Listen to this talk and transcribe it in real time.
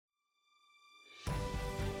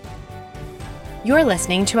You're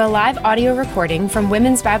listening to a live audio recording from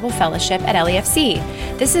Women's Bible Fellowship at LEFC.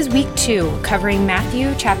 This is week 2, covering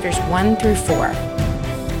Matthew chapters 1 through 4.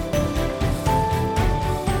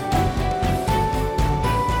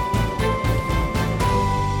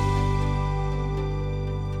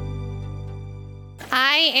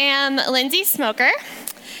 I am Lindsay Smoker,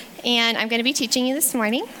 and I'm going to be teaching you this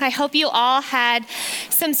morning. I hope you all had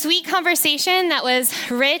some sweet conversation that was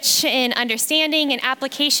rich in understanding and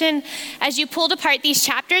application as you pulled apart these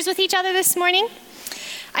chapters with each other this morning.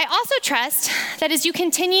 I also trust that as you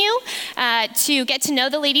continue to get to know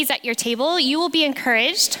the ladies at your table, you will be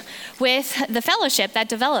encouraged with the fellowship that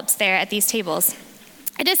develops there at these tables.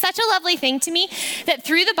 It is such a lovely thing to me that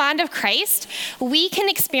through the bond of Christ, we can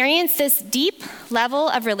experience this deep level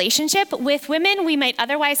of relationship with women we might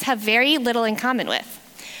otherwise have very little in common with.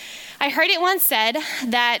 I heard it once said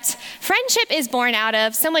that friendship is born out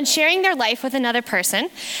of someone sharing their life with another person,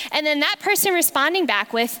 and then that person responding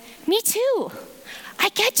back with, "Me too. I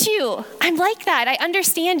get you. I'm like that. I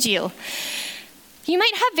understand you." You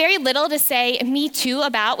might have very little to say "me too"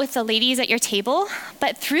 about with the ladies at your table,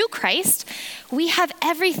 but through Christ, we have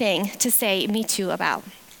everything to say "me too" about.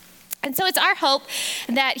 And so it's our hope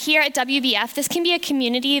that here at WBF, this can be a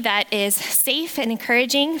community that is safe and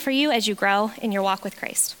encouraging for you as you grow in your walk with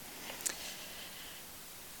Christ.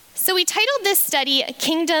 So we titled this study,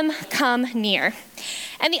 Kingdom Come Near.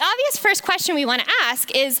 And the obvious first question we want to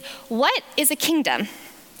ask is, what is a kingdom?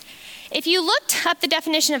 If you looked up the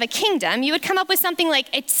definition of a kingdom, you would come up with something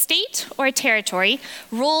like a state or a territory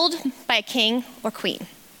ruled by a king or queen.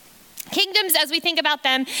 Kingdoms, as we think about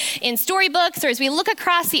them in storybooks or as we look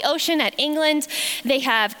across the ocean at England, they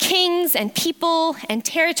have kings and people and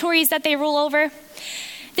territories that they rule over.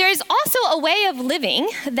 There is also a way of living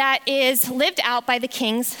that is lived out by the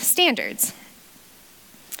king's standards.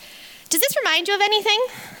 Does this remind you of anything?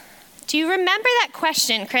 Do you remember that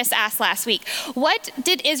question Chris asked last week? What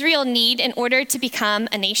did Israel need in order to become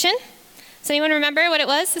a nation? Does anyone remember what it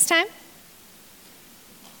was this time?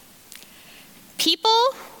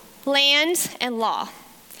 People, land, and law.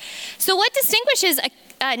 So what distinguishes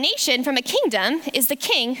a nation from a kingdom is the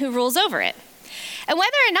king who rules over it. And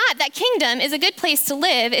whether or not that kingdom is a good place to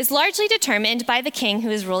live is largely determined by the king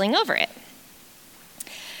who is ruling over it.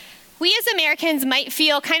 We as Americans might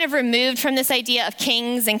feel kind of removed from this idea of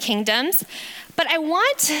kings and kingdoms, but I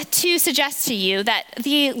want to suggest to you that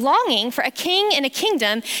the longing for a king and a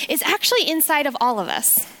kingdom is actually inside of all of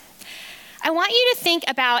us. I want you to think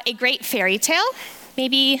about a great fairy tale,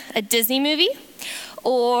 maybe a Disney movie,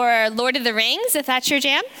 or Lord of the Rings, if that's your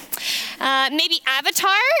jam. Maybe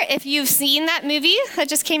Avatar, if you've seen that movie that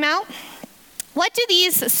just came out. What do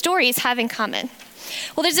these stories have in common?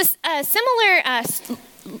 Well, there's a similar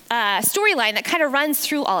storyline that kind of runs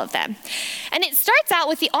through all of them. And it starts out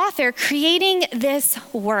with the author creating this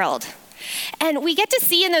world. And we get to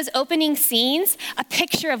see in those opening scenes a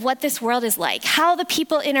picture of what this world is like, how the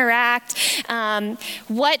people interact,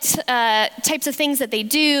 what types of things that they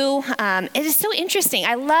do. It is so interesting.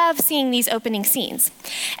 I love seeing these opening scenes.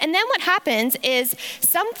 And then what happens is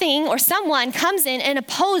something or someone comes in and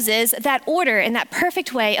opposes that order and that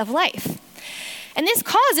perfect way of life. And this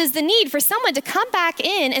causes the need for someone to come back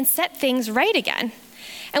in and set things right again.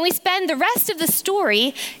 And we spend the rest of the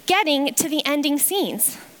story getting to the ending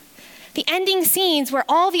scenes. The ending scenes where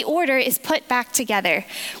all the order is put back together,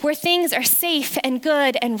 where things are safe and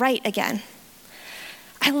good and right again.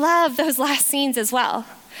 I love those last scenes as well.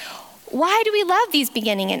 Why do we love these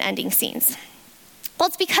beginning and ending scenes? Well,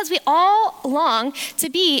 it's because we all long to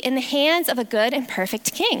be in the hands of a good and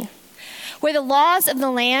perfect king, where the laws of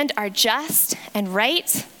the land are just and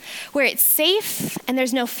right, where it's safe and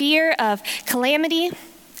there's no fear of calamity,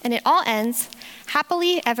 and it all ends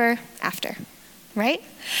happily ever after, right?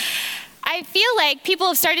 I feel like people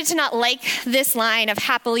have started to not like this line of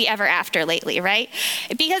happily ever after lately, right?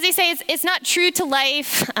 Because they say it's not true to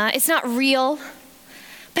life, it's not real.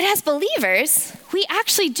 But as believers, we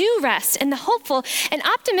actually do rest in the hopeful and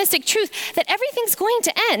optimistic truth that everything's going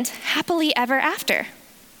to end happily ever after.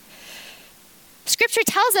 Scripture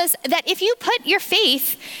tells us that if you put your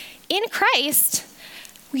faith in Christ,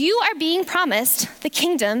 you are being promised the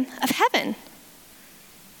kingdom of heaven.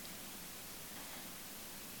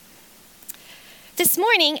 This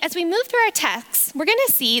morning, as we move through our texts, we're going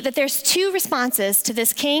to see that there's 2 responses to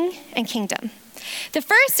this king and kingdom. The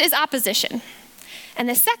first is opposition, and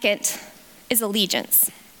the second is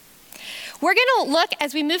allegiance. We're going to look,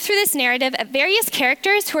 as we move through this narrative, at various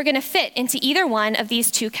characters who are going to fit into either one of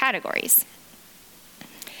these 2 categories.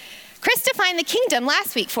 Chris defined the kingdom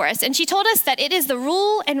last week for us, and she told us that it is the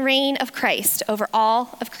rule and reign of Christ over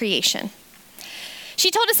all of creation. She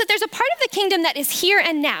told us that there's a part of the kingdom that is here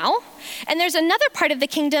and now, and there's another part of the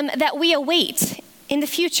kingdom that we await in the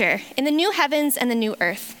future, in the new heavens and the new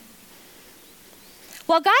earth.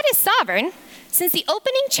 While God is sovereign, since the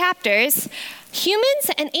opening chapters, humans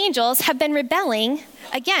and angels have been rebelling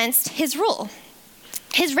against his rule.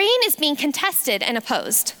 His reign is being contested and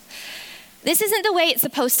opposed. This isn't the way it's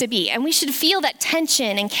supposed to be, and we should feel that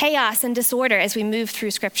tension and chaos and disorder as we move through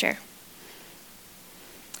Scripture.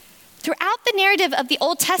 Throughout the narrative of the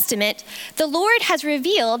Old Testament, the Lord has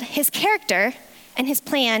revealed his character and his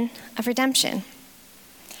plan of redemption.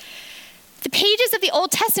 The pages of the Old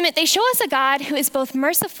Testament, they show us a God who is both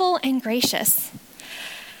merciful and gracious,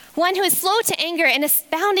 one who is slow to anger and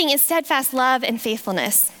abounding in steadfast love and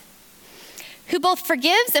faithfulness, who both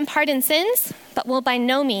forgives and pardons sins, but will by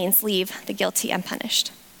no means leave the guilty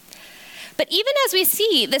unpunished. But even as we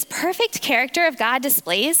see this perfect character of God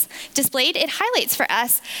displayed, it highlights for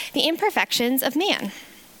us the imperfections of man.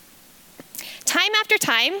 Time after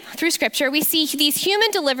time through Scripture, we see these human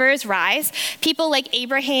deliverers rise, people like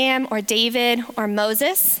Abraham or David or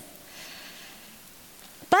Moses.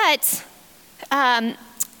 But, and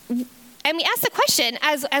we ask the question,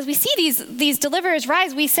 as we see these deliverers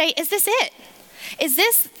rise, we say, is this it? Is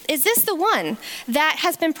this the one that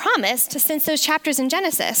has been promised since those chapters in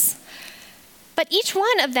Genesis? But each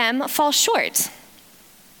one of them falls short.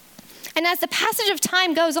 And as the passage of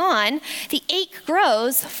time goes on, the ache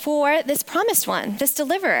grows for this promised one, this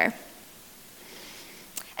deliverer.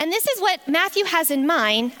 And this is what Matthew has in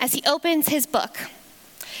mind as he opens his book.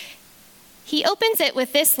 He opens it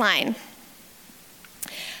with this line: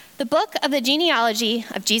 the book of the genealogy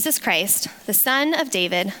of Jesus Christ, the son of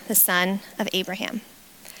David, the son of Abraham.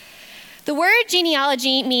 The word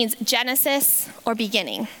genealogy means Genesis or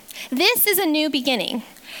beginning. This is a new beginning.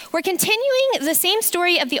 We're continuing the same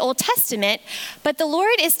story of the Old Testament, but the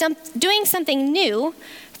Lord is doing something new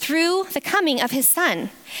through the coming of his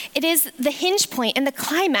Son. It is the hinge point and the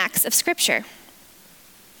climax of Scripture.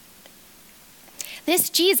 This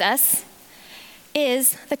Jesus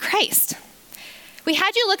is the Christ. We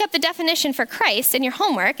had you look up the definition for Christ in your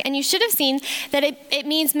homework, and you should have seen that it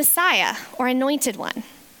means Messiah or anointed one.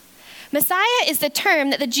 Messiah is the term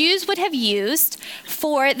that the Jews would have used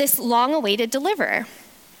for this long-awaited deliverer.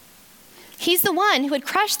 He's the one who would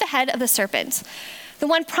crush the head of the serpent, the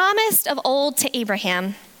one promised of old to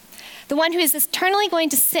Abraham, the one who is eternally going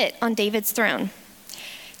to sit on David's throne.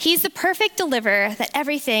 He's the perfect deliverer that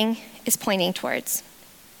everything is pointing towards.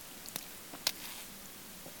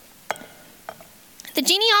 The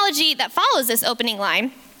genealogy that follows this opening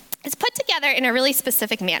line is put together in a really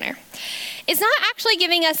specific manner. It's not actually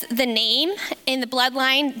giving us the name in the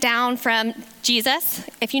bloodline down from Jesus.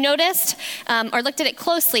 If you noticed or looked at it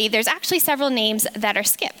closely, there's actually several names that are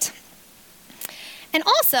skipped. And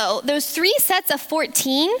also, those 3 sets of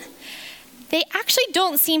 14, they actually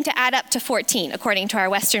don't seem to add up to 14, according to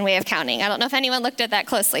our Western way of counting. I don't know if anyone looked at that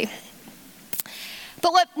closely.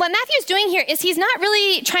 But what Matthew's doing here is he's not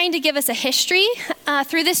really trying to give us a history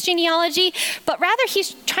through this genealogy, but rather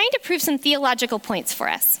he's trying to prove some theological points for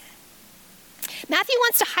us. Matthew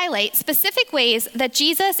wants to highlight specific ways that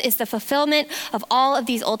Jesus is the fulfillment of all of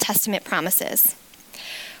these Old Testament promises.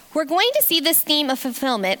 We're going to see this theme of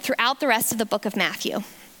fulfillment throughout the rest of the book of Matthew.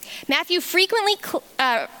 Matthew frequently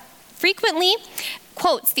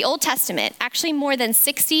quotes the Old Testament, actually more than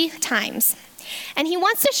 60 times. And he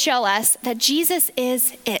wants to show us that Jesus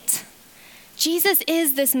is it. Jesus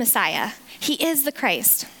is this Messiah. He is the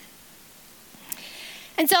Christ.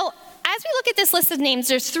 And so, as we look at this list of names,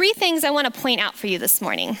 there's 3 things I want to point out for you this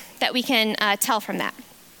morning that we can tell from that.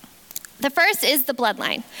 The first is the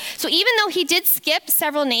bloodline. So even though he did skip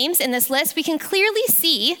several names in this list, we can clearly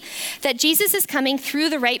see that Jesus is coming through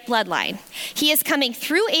the right bloodline. He is coming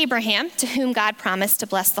through Abraham, to whom God promised to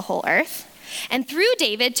bless the whole earth, and through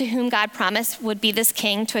David, to whom God promised would be this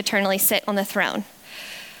king to eternally sit on the throne.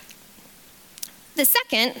 The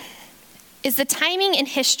second is the timing in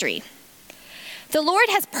history. The Lord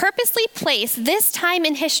has purposely placed this time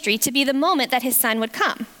in history to be the moment that his Son would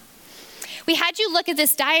come. We had you look at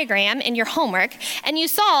this diagram in your homework, and you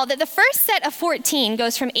saw that the first set of 14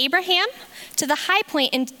 goes from Abraham to the high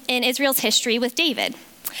point in Israel's history with David.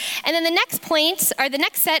 And then the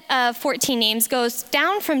next set of 14 names goes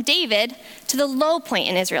down from David to the low point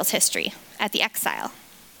in Israel's history at the exile.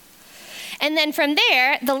 And then from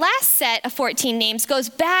there, the last set of 14 names goes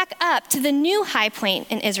back up to the new high point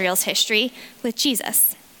in Israel's history with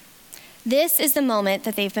Jesus. This is the moment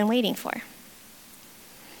that they've been waiting for.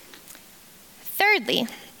 Thirdly,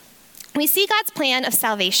 we see God's plan of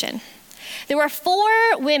salvation. There were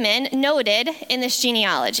 4 women noted in this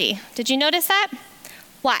genealogy. Did you notice that?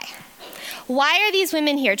 Why? Why are these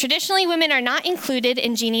women here? Traditionally, women are not included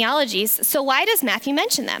in genealogies, so why does Matthew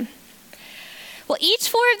mention them? Well, each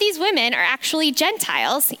 4 of these women are actually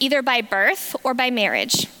Gentiles, either by birth or by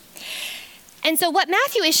marriage. And so what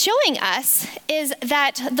Matthew is showing us is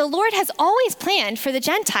that the Lord has always planned for the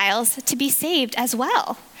Gentiles to be saved as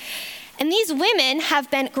well. And these women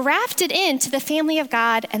have been grafted into the family of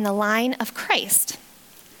God and the line of Christ.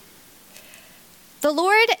 The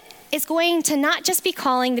Lord is going to not just be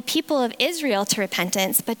calling the people of Israel to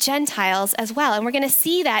repentance, but Gentiles as well. And we're going to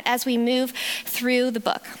see that as we move through the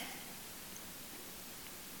book.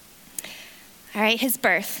 All right, his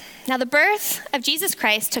birth. Now, the birth of Jesus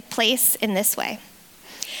Christ took place in this way.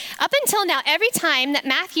 Up until now, every time that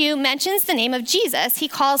Matthew mentions the name of Jesus, he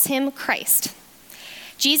calls him Christ.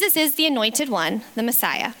 Jesus is the anointed one, the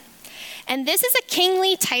Messiah. And this is a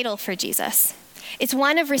kingly title for Jesus. It's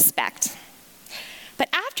one of respect. But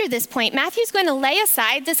after this point, Matthew's going to lay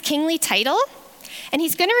aside this kingly title, and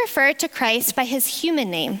he's going to refer to Christ by his human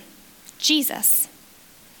name, Jesus.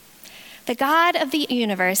 The God of the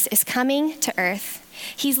universe is coming to earth.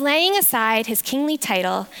 He's laying aside his kingly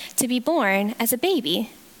title to be born as a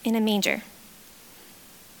baby in a manger.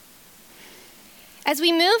 As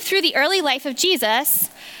we move through the early life of Jesus,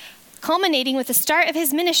 culminating with the start of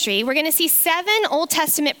his ministry, we're going to see 7 Old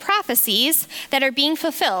Testament prophecies that are being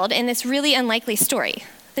fulfilled in this really unlikely story.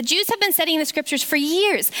 The Jews have been studying the scriptures for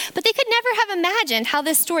years, but they could never have imagined how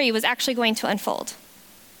this story was actually going to unfold.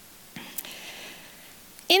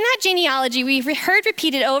 In that genealogy, we've heard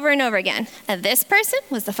repeated over and over again, and this person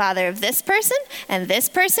was the father of this person, and this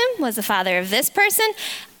person was the father of this person,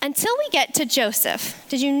 until we get to Joseph.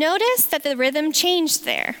 Did you notice that the rhythm changed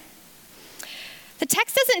there? The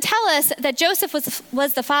text doesn't tell us that Joseph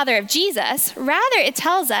was the father of Jesus. Rather, it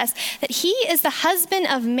tells us that he is the husband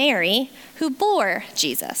of Mary who bore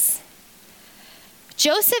Jesus.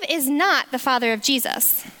 Joseph is not the father of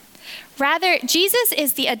Jesus. Rather, Jesus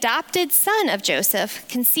is the adopted son of Joseph,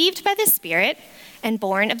 conceived by the Spirit and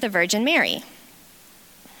born of the Virgin Mary.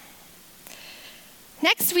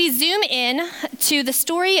 Next, we zoom in to the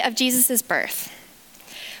story of Jesus' birth.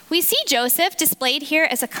 We see Joseph displayed here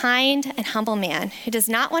as a kind and humble man who does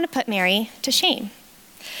not want to put Mary to shame.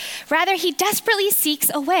 Rather, he desperately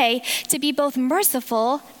seeks a way to be both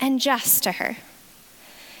merciful and just to her.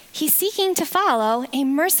 He's seeking to follow a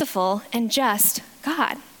merciful and just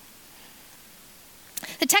God.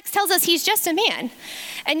 The text tells us he's just a man,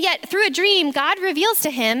 and yet through a dream, God reveals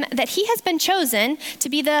to him that he has been chosen to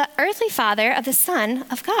be the earthly father of the Son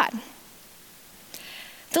of God.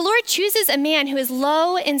 The Lord chooses a man who is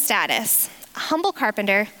low in status, a humble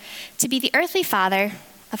carpenter, to be the earthly father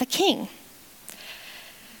of a king.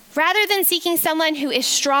 Rather than seeking someone who is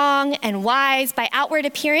strong and wise by outward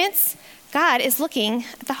appearance, God is looking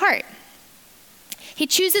at the heart. He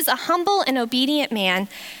chooses a humble and obedient man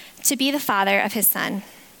to be the father of his son.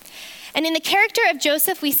 And in the character of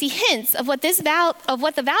Joseph, we see hints of what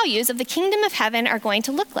the values of the kingdom of heaven are going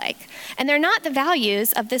to look like. And they're not the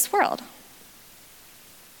values of this world.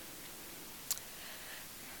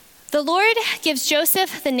 The Lord gives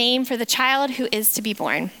Joseph the name for the child who is to be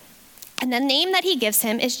born. And the name that he gives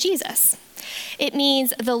him is Jesus. It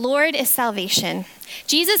means the Lord is salvation.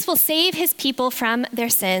 Jesus will save his people from their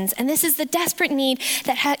sins. And this is the desperate need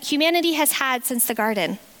that humanity has had since the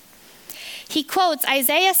garden. He quotes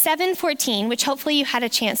Isaiah 7:14, which hopefully you had a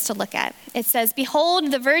chance to look at. It says,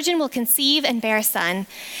 "Behold, the virgin will conceive and bear a son,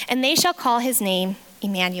 and they shall call his name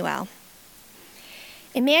Emmanuel."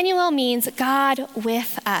 Emmanuel means God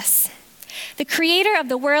with us. The creator of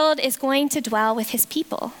the world is going to dwell with his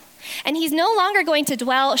people. And he's no longer going to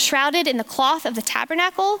dwell shrouded in the cloth of the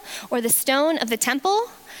tabernacle or the stone of the temple,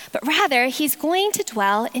 but rather he's going to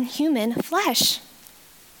dwell in human flesh.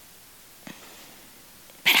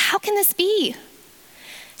 But how can this be?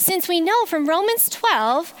 Since we know from Romans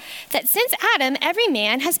 12 that since Adam, every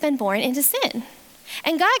man has been born into sin.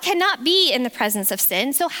 And God cannot be in the presence of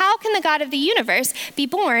sin, so how can the God of the universe be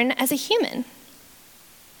born as a human?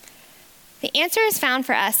 The answer is found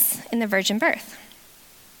for us in the virgin birth.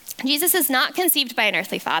 Jesus is not conceived by an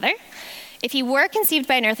earthly father. If he were conceived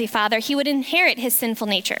by an earthly father, he would inherit his sinful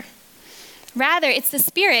nature. Rather, it's the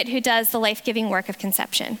Spirit who does the life-giving work of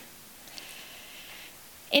conception.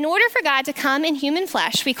 In order for God to come in human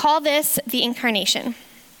flesh, we call this the incarnation.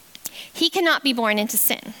 He cannot be born into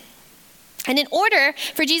sin. And in order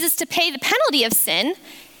for Jesus to pay the penalty of sin,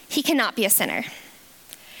 he cannot be a sinner.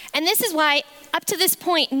 And this is why, up to this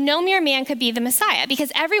point, no mere man could be the Messiah,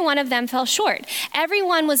 because every one of them fell short.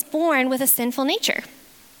 Everyone was born with a sinful nature.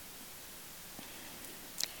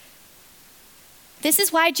 This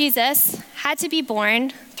is why Jesus had to be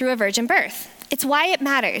born through a virgin birth. It's why it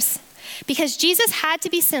matters. because Jesus had to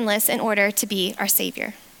be sinless in order to be our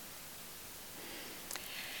Savior.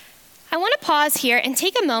 I want to pause here and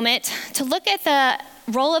take a moment to look at the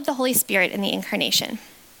role of the Holy Spirit in the incarnation.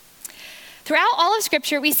 Throughout all of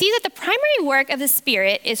Scripture, we see that the primary work of the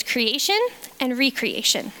Spirit is creation and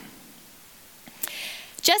recreation.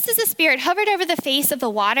 Just as the Spirit hovered over the face of the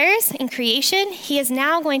waters in creation, he is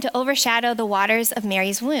now going to overshadow the waters of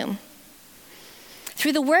Mary's womb.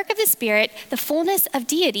 Through the work of the Spirit, the fullness of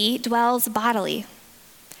deity dwells bodily.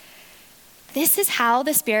 This is how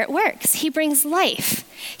the Spirit works. He brings life.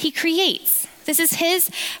 He creates. This is his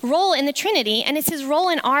role in the Trinity, and it's his role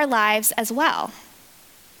in our lives as well.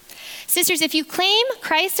 Sisters, if you claim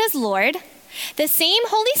Christ as Lord, the same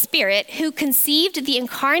Holy Spirit who conceived the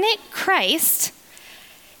incarnate Christ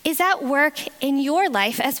is at work in your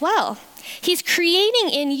life as well. He's creating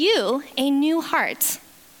in you a new heart.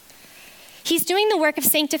 He's doing the work of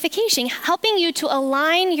sanctification, helping you to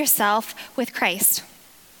align yourself with Christ.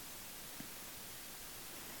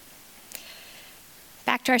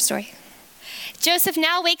 Back to our story. Joseph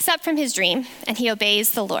now wakes up from his dream, and he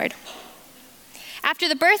obeys the Lord. After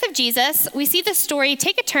the birth of Jesus, we see the story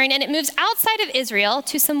take a turn, and it moves outside of Israel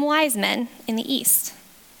to some wise men in the east.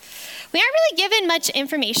 We aren't really given much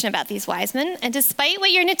information about these wise men, and despite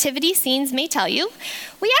what your nativity scenes may tell you,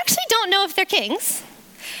 we actually don't know if they're kings.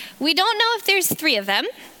 We don't know if there's 3 of them,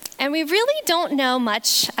 and we really don't know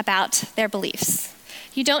much about their beliefs.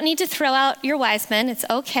 You don't need to throw out your wise men, it's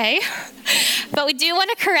okay. But we do want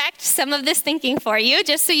to correct some of this thinking for you,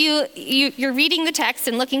 just so you're reading the text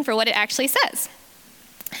and looking for what it actually says.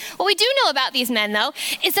 What we do know about these men, though,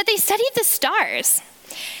 is that they studied the stars.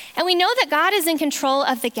 And we know that God is in control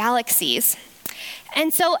of the galaxies.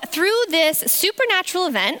 And so through this supernatural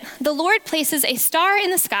event, the Lord places a star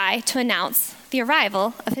in the sky to announce the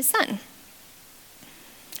arrival of his son.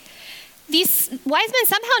 These wise men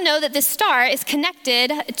somehow know that this star is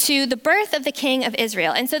connected to the birth of the king of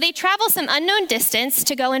Israel. And so they travel some unknown distance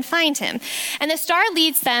to go and find him. And the star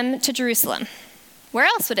leads them to Jerusalem. Where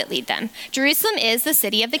else would it lead them? Jerusalem is the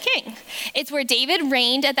city of the king. It's where David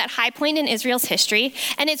reigned at that high point in Israel's history,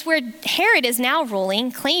 and it's where Herod is now ruling,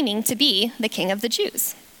 claiming to be the king of the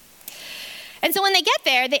Jews. And so when they get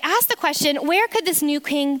there, they ask the question, where could this new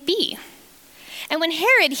king be? And when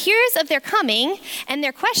Herod hears of their coming and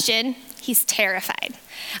their question, he's terrified.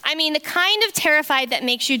 I mean, the kind of terrified that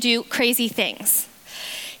makes you do crazy things.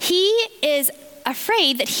 He is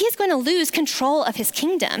afraid that he is going to lose control of his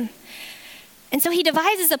kingdom. And so he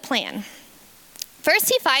devises a plan. First,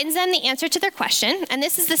 he finds them the answer to their question, and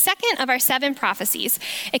this is the second of our 7 prophecies.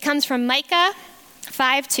 It comes from Micah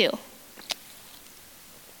 5:2.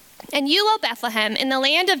 And you, O Bethlehem, in the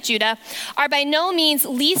land of Judah, are by no means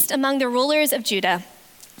least among the rulers of Judah.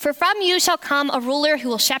 For from you shall come a ruler who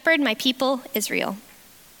will shepherd my people Israel.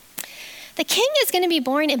 The king is going to be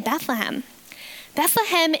born in Bethlehem.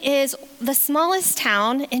 Bethlehem is the smallest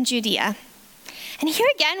town in Judea. And here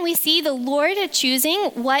again, we see the Lord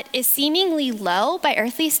choosing what is seemingly low by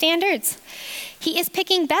earthly standards. He is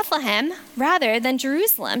picking Bethlehem rather than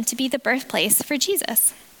Jerusalem to be the birthplace for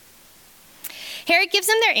Jesus. Herod gives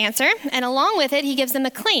them their answer, and along with it, he gives them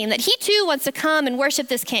a claim that he too wants to come and worship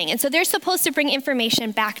this king. And so they're supposed to bring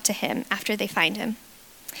information back to him after they find him.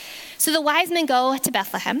 So the wise men go to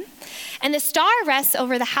Bethlehem, and the star rests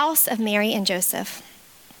over the house of Mary and Joseph.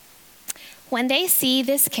 When they see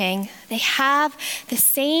this king, they have the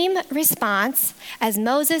same response as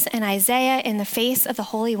Moses and Isaiah in the face of the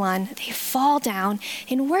Holy One. They fall down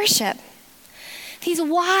in worship. These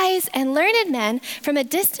wise and learned men from a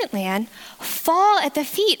distant land fall at the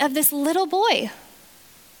feet of this little boy.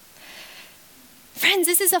 Friends,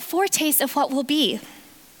 this is a foretaste of what will be.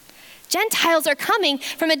 Gentiles are coming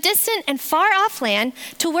from a distant and far-off land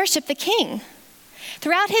to worship the king.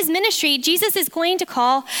 Throughout his ministry, Jesus is going to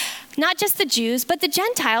call not just the Jews, but the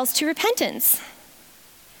Gentiles to repentance.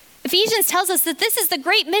 Ephesians tells us that this is the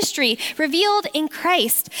great mystery revealed in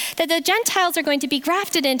Christ, that the Gentiles are going to be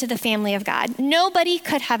grafted into the family of God. Nobody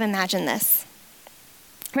could have imagined this.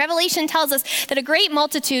 Revelation tells us that a great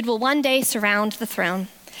multitude will one day surround the throne,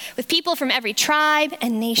 with people from every tribe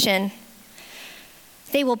and nation.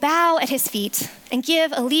 They will bow at his feet and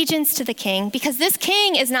give allegiance to the king, because this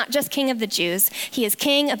king is not just king of the Jews, he is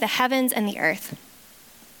king of the heavens and the earth.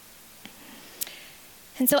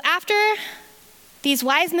 And so after these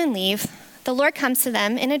wise men leave, the Lord comes to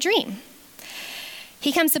them in a dream.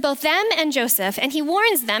 He comes to both them and Joseph, and he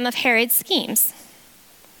warns them of Herod's schemes.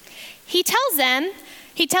 He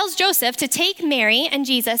tells Joseph to take Mary and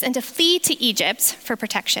Jesus and to flee to Egypt for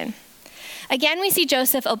protection. Again, we see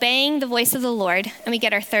Joseph obeying the voice of the Lord, and we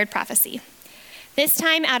get our third prophecy. This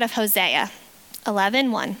time out of Hosea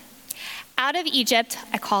 11:1. Out of Egypt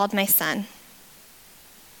I called my son.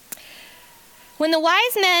 When the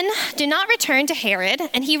wise men do not return to Herod,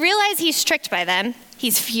 and he realizes he's tricked by them,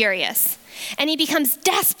 he's furious. And he becomes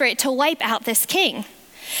desperate to wipe out this king.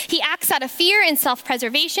 He acts out of fear and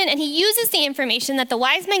self-preservation, and he uses the information that the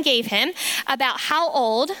wise men gave him about how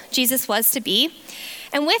old Jesus was to be.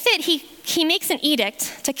 And with it, he makes an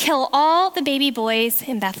edict to kill all the baby boys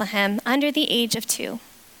in Bethlehem under the age of 2.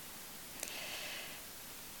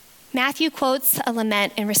 Matthew quotes a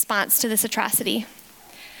lament in response to this atrocity.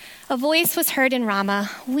 A voice was heard in Ramah,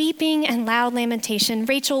 weeping and loud lamentation,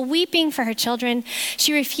 Rachel weeping for her children.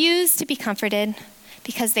 She refused to be comforted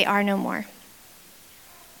because they are no more.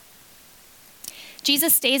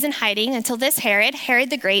 Jesus stays in hiding until this Herod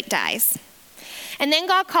the Great, dies. And then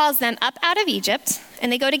God calls them up out of Egypt,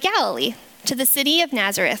 and they go to Galilee, to the city of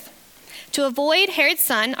Nazareth, to avoid Herod's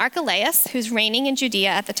son, Archelaus, who's reigning in Judea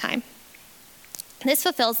at the time. This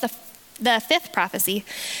fulfills the 5th prophecy,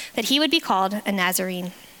 that he would be called a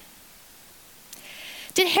Nazarene.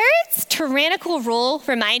 Did Herod's tyrannical rule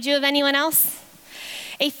remind you of anyone else?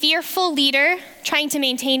 A fearful leader trying to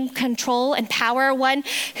maintain control and power, one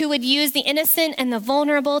who would use the innocent and the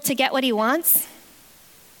vulnerable to get what he wants?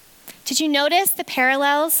 Did you notice the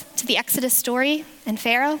parallels to the Exodus story and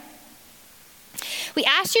Pharaoh? We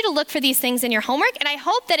asked you to look for these things in your homework, and I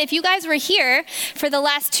hope that if you guys were here for the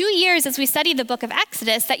last 2 years as we studied the book of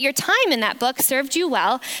Exodus, that your time in that book served you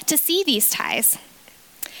well to see these ties.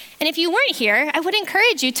 And if you weren't here, I would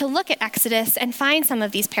encourage you to look at Exodus and find some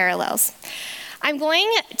of these parallels. I'm going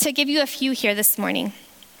to give you a few here this morning.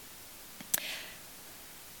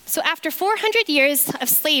 So after 400 years of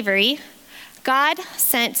slavery, God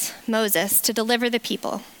sent Moses to deliver the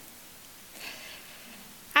people.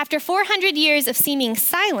 After 400 years of seeming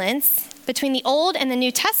silence between the Old and the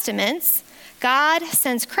New Testaments, God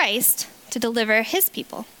sends Christ to deliver his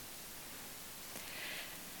people.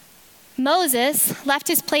 Moses left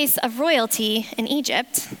his place of royalty in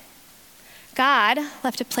Egypt. Jesus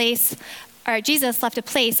left a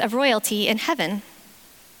place of royalty in heaven.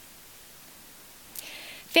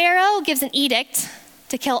 Pharaoh gives an edict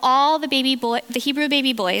to kill all the Hebrew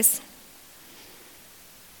baby boys.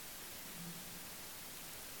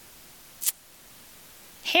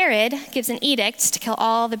 Herod gives an edict to kill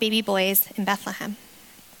all the baby boys in Bethlehem.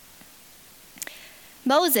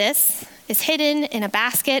 Moses is hidden in a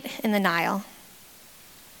basket in the Nile.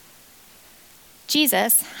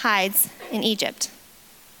 Jesus hides in Egypt.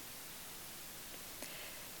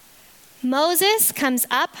 Moses comes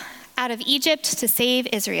up out of Egypt to save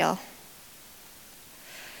Israel.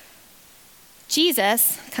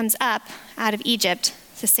 Jesus comes up out of Egypt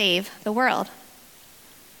to save the world.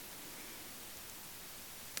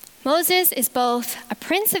 Moses is both a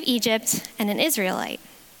prince of Egypt and an Israelite.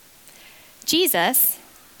 Jesus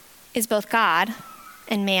is both God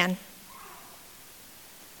and man.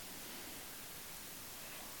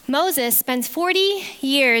 Moses spends 40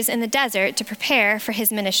 years in the desert to prepare for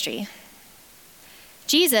his ministry.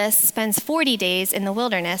 Jesus spends 40 days in the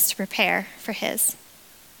wilderness to prepare for his.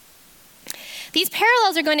 These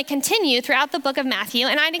parallels are going to continue throughout the book of Matthew,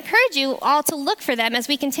 and I'd encourage you all to look for them as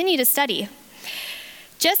we continue to study.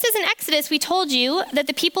 Just as in Exodus, we told you that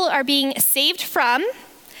the people are being saved from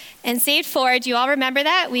and saved for. Do you all remember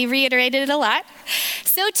that? We reiterated it a lot.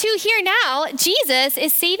 So too here now, Jesus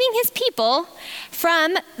is saving his people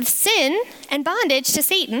from sin and bondage to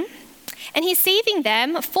Satan, and he's saving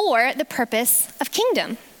them for the purpose of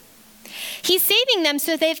kingdom. He's saving them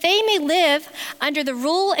so that they may live under the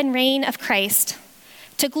rule and reign of Christ,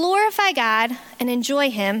 to glorify God and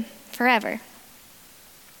enjoy him forever.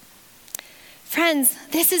 Friends,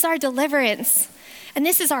 this is our deliverance, and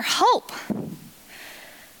this is our hope.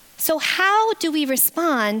 So how do we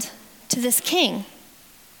respond to this king?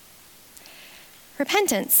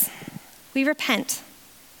 Repentance. We repent.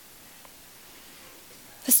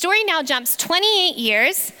 The story now jumps 28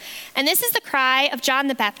 years, and this is the cry of John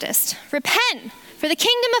the Baptist. Repent, for the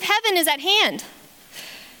kingdom of heaven is at hand.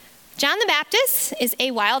 John the Baptist is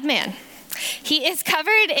a wild man. He is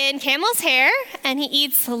covered in camel's hair, and he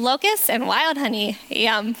eats locusts and wild honey.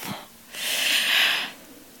 Yum.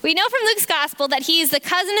 We know from Luke's gospel that he's the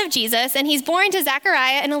cousin of Jesus, and he's born to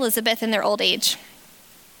Zechariah and Elizabeth in their old age.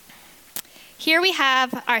 Here we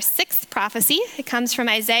have our 6th prophecy. It comes from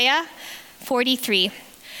Isaiah 43.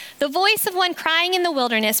 The voice of one crying in the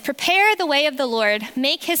wilderness, prepare the way of the Lord,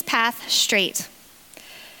 make his path straight.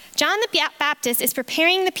 John the Baptist is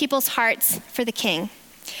preparing the people's hearts for the king.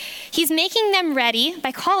 He's making them ready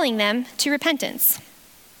by calling them to repentance.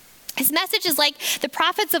 His message is like the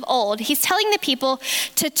prophets of old. He's telling the people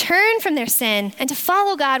to turn from their sin and to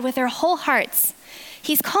follow God with their whole hearts.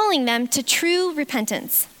 He's calling them to true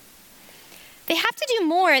repentance. They have to do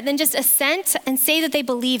more than just assent and say that they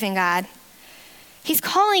believe in God. He's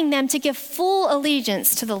calling them to give full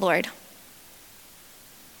allegiance to the Lord.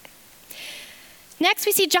 Next,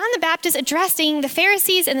 we see John the Baptist addressing the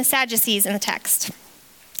Pharisees and the Sadducees in the text.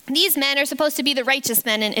 These men are supposed to be the righteous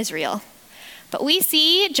men in Israel. But we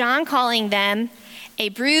see John calling them a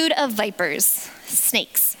brood of vipers,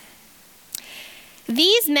 snakes.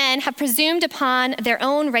 These men have presumed upon their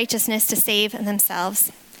own righteousness to save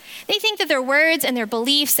themselves. They think that their words and their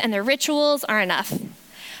beliefs and their rituals are enough.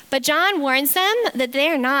 But John warns them that they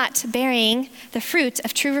are not bearing the fruit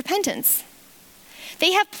of true repentance.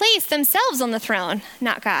 They have placed themselves on the throne,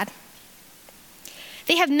 not God.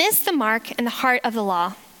 They have missed the mark and the heart of the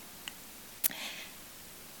law.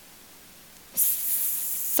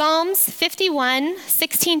 Psalms 51,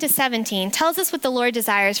 16-17 tells us what the Lord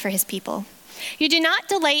desires for his people. You do not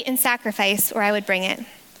delight in sacrifice, or I would bring it.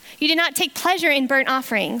 You do not take pleasure in burnt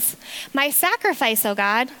offerings. My sacrifice, O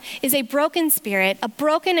God, is a broken spirit, a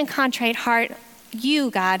broken and contrite heart. You,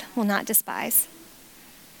 God, will not despise.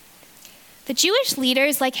 The Jewish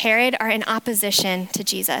leaders, like Herod, are in opposition to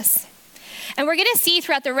Jesus. And we're going to see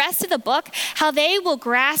throughout the rest of the book how they will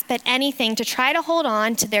grasp at anything to try to hold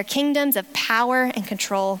on to their kingdoms of power and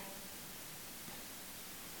control.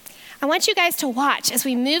 I want you guys to watch as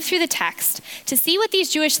we move through the text to see what these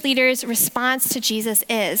Jewish leaders' response to Jesus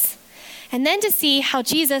is, and then to see how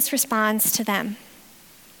Jesus responds to them.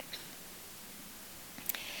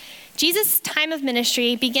 Jesus' time of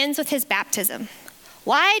ministry begins with his baptism.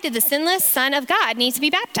 Why did the sinless Son of God need to be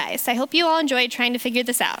baptized? I hope you all enjoyed trying to figure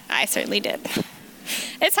this out. I certainly did.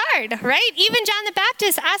 It's hard, right? Even John the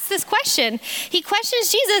Baptist asks this question. He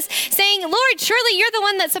questions Jesus, saying, Lord, surely you're the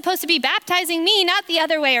one that's supposed to be baptizing me, not the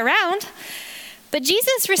other way around. But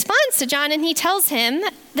Jesus responds to John, and he tells him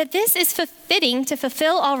that this is fitting to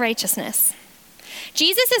fulfill all righteousness.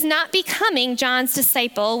 Jesus is not becoming John's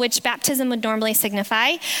disciple, which baptism would normally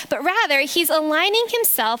signify, but rather he's aligning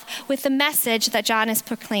himself with the message that John is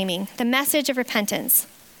proclaiming, the message of repentance.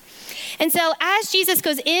 And so as Jesus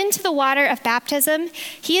goes into the water of baptism,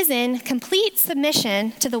 he is in complete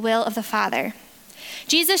submission to the will of the Father.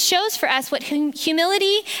 Jesus shows for us what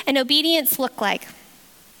humility and obedience look like.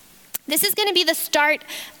 This is going to be the start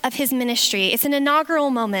of his ministry. It's an inaugural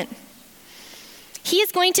moment. He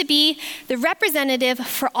is going to be the representative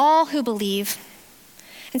for all who believe.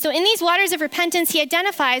 And so in these waters of repentance, he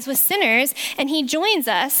identifies with sinners and he joins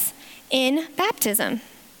us in baptism.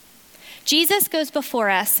 Jesus goes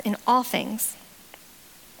before us in all things.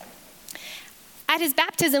 At his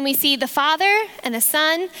baptism, we see the Father and the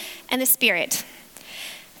Son and the Spirit.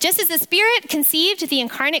 Just as the Spirit conceived the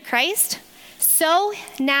incarnate Christ, so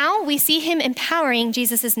now we see him empowering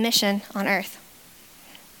Jesus' mission on earth.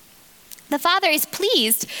 The Father is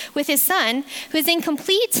pleased with his Son, who is in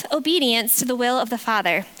complete obedience to the will of the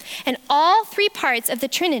Father. And all three parts of the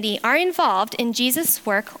Trinity are involved in Jesus'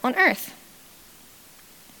 work on earth.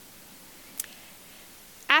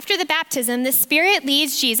 After the baptism, the Spirit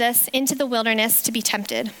leads Jesus into the wilderness to be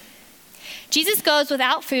tempted. Jesus goes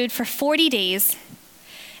without food for 40 days.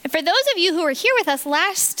 And for those of you who were here with us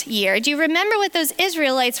last year, do you remember what those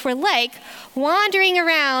Israelites were like wandering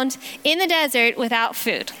around in the desert without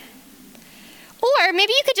food? Or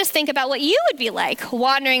maybe you could just think about what you would be like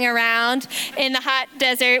wandering around in the hot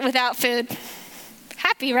desert without food.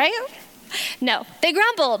 Happy, right? No, they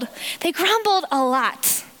grumbled. They grumbled a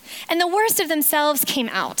lot. And the worst of themselves came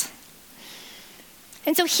out.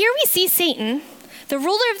 And so here we see Satan, the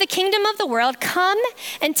ruler of the kingdom of the world, come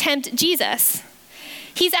and tempt Jesus.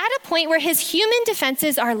 He's at a point where his human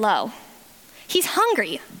defenses are low. He's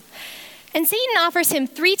hungry. And Satan offers him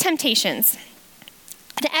 3 temptations.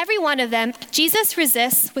 To every one of them, Jesus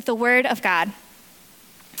resists with the word of God.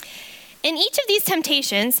 In each of these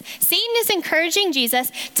temptations, Satan is encouraging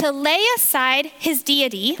Jesus to lay aside his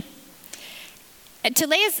deity. In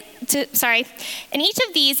each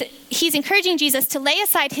of these, he's encouraging Jesus to lay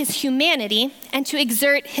aside his humanity and to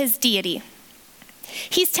exert his deity.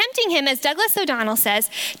 He's tempting him, as Douglas O'Donnell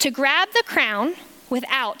says, to grab the crown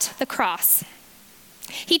without the cross.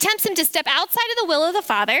 He tempts him to step outside of the will of the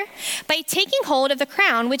Father by taking hold of the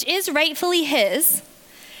crown, which is rightfully his,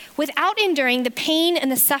 without enduring the pain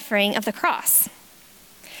and the suffering of the cross.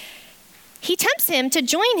 He tempts him to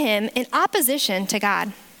join him in opposition to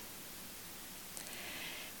God.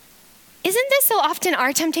 Isn't this so often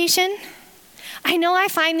our temptation? I know I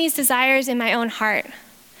find these desires in my own heart.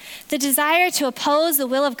 The desire to oppose the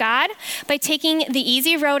will of God by taking the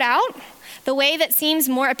easy road out, the way that seems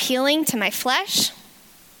more appealing to my flesh.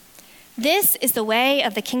 This is the way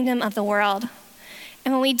of the kingdom of the world.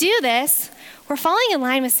 And when we do this, we're falling in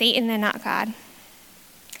line with Satan and not God.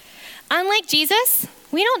 Unlike Jesus,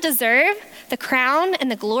 we don't deserve the crown and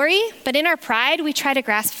the glory, but in our pride, we try to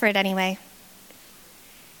grasp for it anyway.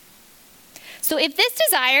 So if this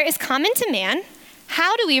desire is common to man,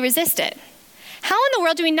 how do we resist it? How in the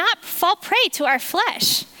world do we not fall prey to our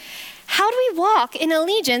flesh? How do we walk in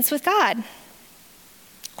allegiance with God?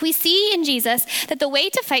 We see in Jesus that the way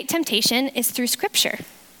to fight temptation is through Scripture.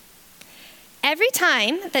 Every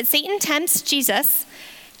time that Satan tempts Jesus,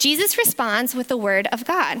 Jesus responds with the word of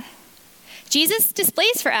God. Jesus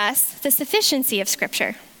displays for us the sufficiency of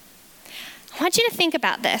Scripture. I want you to think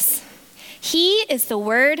about this. He is the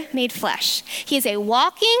Word made flesh. He is a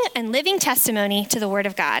walking and living testimony to the Word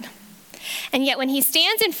of God. And yet when he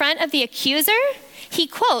stands in front of the accuser, he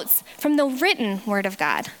quotes from the written Word of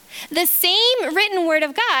God, the same written Word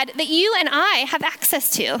of God that you and I have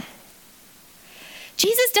access to.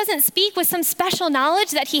 Jesus doesn't speak with some special knowledge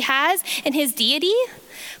that he has in his deity,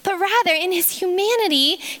 but rather in his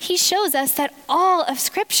humanity, he shows us that all of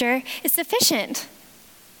Scripture is sufficient.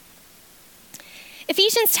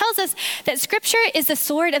 Ephesians tells us that Scripture is the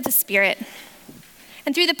sword of the Spirit.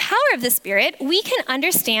 And through the power of the Spirit, we can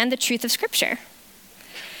understand the truth of Scripture.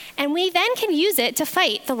 And we then can use it to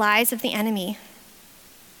fight the lies of the enemy.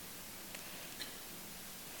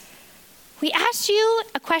 We asked you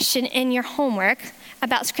a question in your homework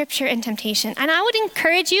about Scripture and temptation. And I would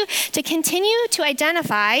encourage you to continue to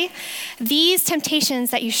identify these temptations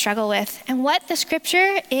that you struggle with and what the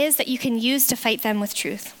Scripture is that you can use to fight them with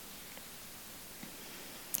truth.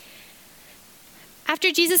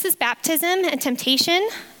 After Jesus' baptism and temptation,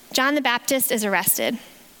 John the Baptist is arrested.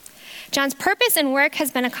 John's purpose and work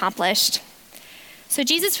has been accomplished. So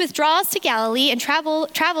Jesus withdraws to Galilee and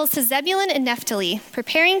travels to Zebulun and Naphtali,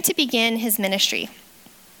 preparing to begin his ministry.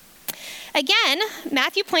 Again,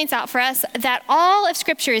 Matthew points out for us that all of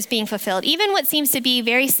Scripture is being fulfilled, even what seems to be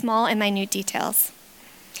very small and minute details.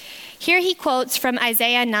 Here he quotes from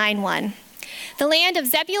Isaiah 9:1. The land of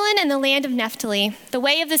Zebulun and the land of Naphtali, the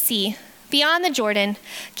way of the sea, beyond the Jordan,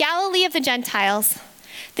 Galilee of the Gentiles,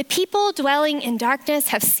 the people dwelling in darkness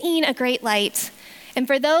have seen a great light. And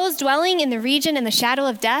for those dwelling in the region and the shadow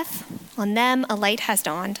of death, on them a light has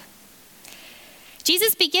dawned.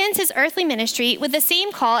 Jesus begins his earthly ministry with the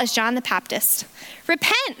same call as John the Baptist.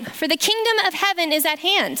 Repent, for the kingdom of heaven is at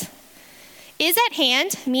hand. Is at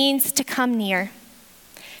hand means to come near.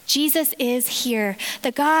 Jesus is here.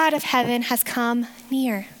 The God of heaven has come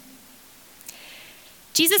near.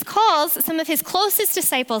 Jesus calls some of his closest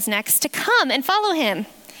disciples next to come and follow him.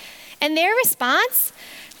 And their response,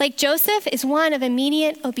 like Joseph, is one of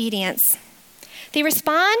immediate obedience. They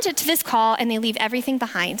respond to this call and they leave everything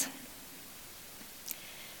behind.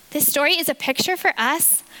 This story is a picture for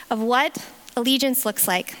us of what allegiance looks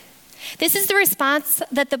like. This is the response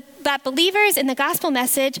that believers in the gospel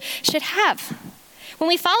message should have. When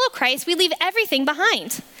we follow Christ, we leave everything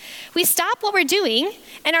behind. We stop what we're doing,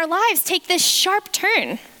 and our lives take this sharp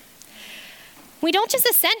turn. We don't just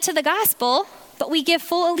assent to the gospel, but we give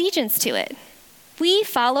full allegiance to it. We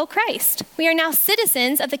follow Christ. We are now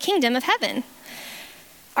citizens of the kingdom of heaven.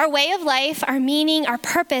 Our way of life, our meaning, our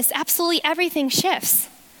purpose, absolutely everything shifts.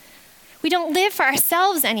 We don't live for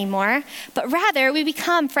ourselves anymore, but rather we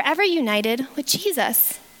become forever united with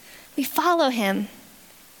Jesus. We follow him.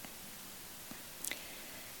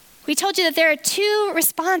 We told you that there are two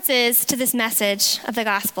responses to this message of the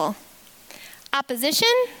gospel: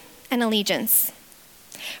 opposition and allegiance.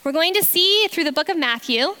 We're going to see through the book of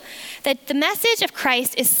Matthew that the message of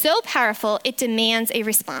Christ is so powerful, it demands a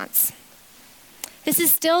response. This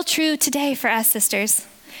is still true today for us, sisters.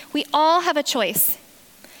 We all have a choice.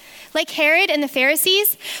 Like Herod and the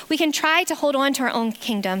Pharisees, we can try to hold on to our own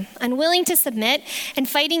kingdom, unwilling to submit and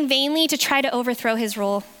fighting vainly to try to overthrow his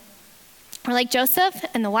rule. Or like Joseph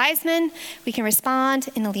and the wise men, we can respond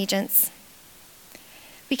in allegiance.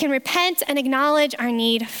 We can repent and acknowledge our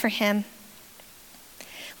need for him.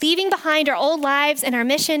 Leaving behind our old lives and our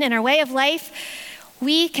mission and our way of life,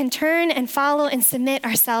 we can turn and follow and submit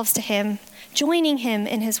ourselves to him, joining him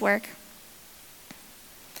in his work.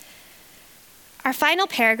 Our final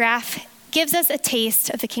paragraph gives us a taste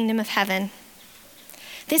of the kingdom of heaven.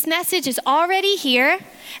 This message is already here,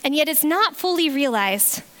 and yet it's not fully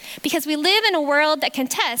realized because we live in a world that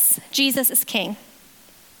contests Jesus as king.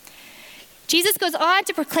 Jesus goes on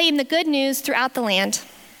to proclaim the good news throughout the land.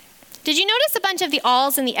 Did you notice a bunch of the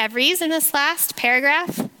alls and the everys in this last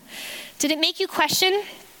paragraph? Did it make you question?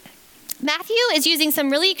 Matthew is using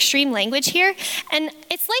some really extreme language here, and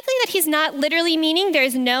it's likely that he's not literally meaning there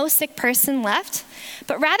is no sick person left,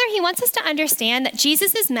 but rather he wants us to understand that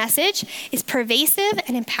Jesus' message is pervasive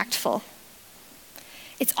and impactful.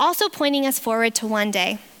 it's also pointing us forward to one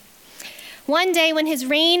day when his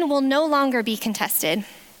reign will no longer be contested,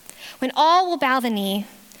 when all will bow the knee,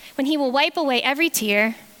 when he will wipe away every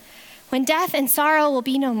tear, when death and sorrow will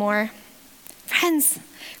be no more. Friends,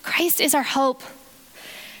 Christ is our hope.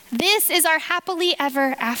 This is our happily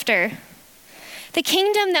ever after. The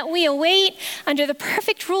kingdom that we await under the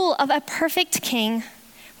perfect rule of a perfect king,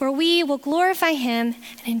 where we will glorify him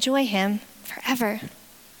and enjoy him forever.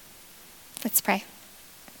 Let's pray.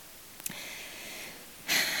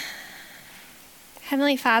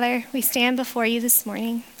 Heavenly Father, we stand before you this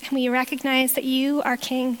morning and we recognize that you are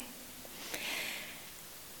King.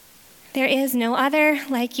 There is no other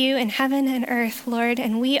like you in heaven and earth, Lord,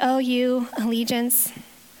 and we owe you allegiance.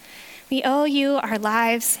 We owe you our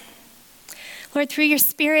lives. Lord, through your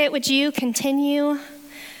Spirit, would you continue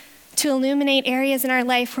to illuminate areas in our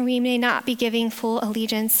life where we may not be giving full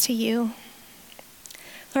allegiance to you?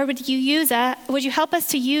 Lord, would you help us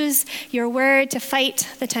to use your word to fight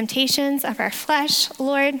the temptations of our flesh,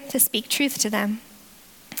 Lord, to speak truth to them?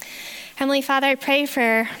 Heavenly Father, I pray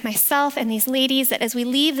for myself and these ladies that as we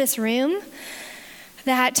leave this room,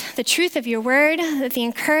 that the truth of your word, that the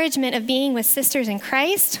encouragement of being with sisters in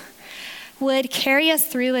Christ would carry us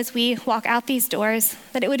through as we walk out these doors,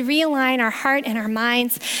 that it would realign our heart and our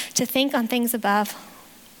minds to think on things above.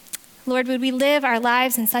 Lord, would we live our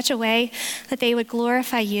lives in such a way that they would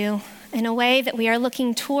glorify you, in a way that we are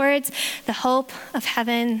looking towards the hope of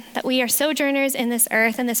heaven, that we are sojourners in this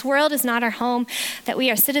earth, and this world is not our home, that we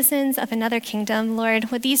are citizens of another kingdom. Lord,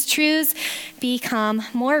 would these truths become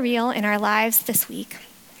more real in our lives this week?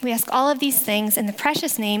 We ask all of these things in the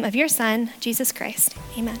precious name of your Son, Jesus Christ.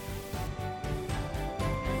 Amen.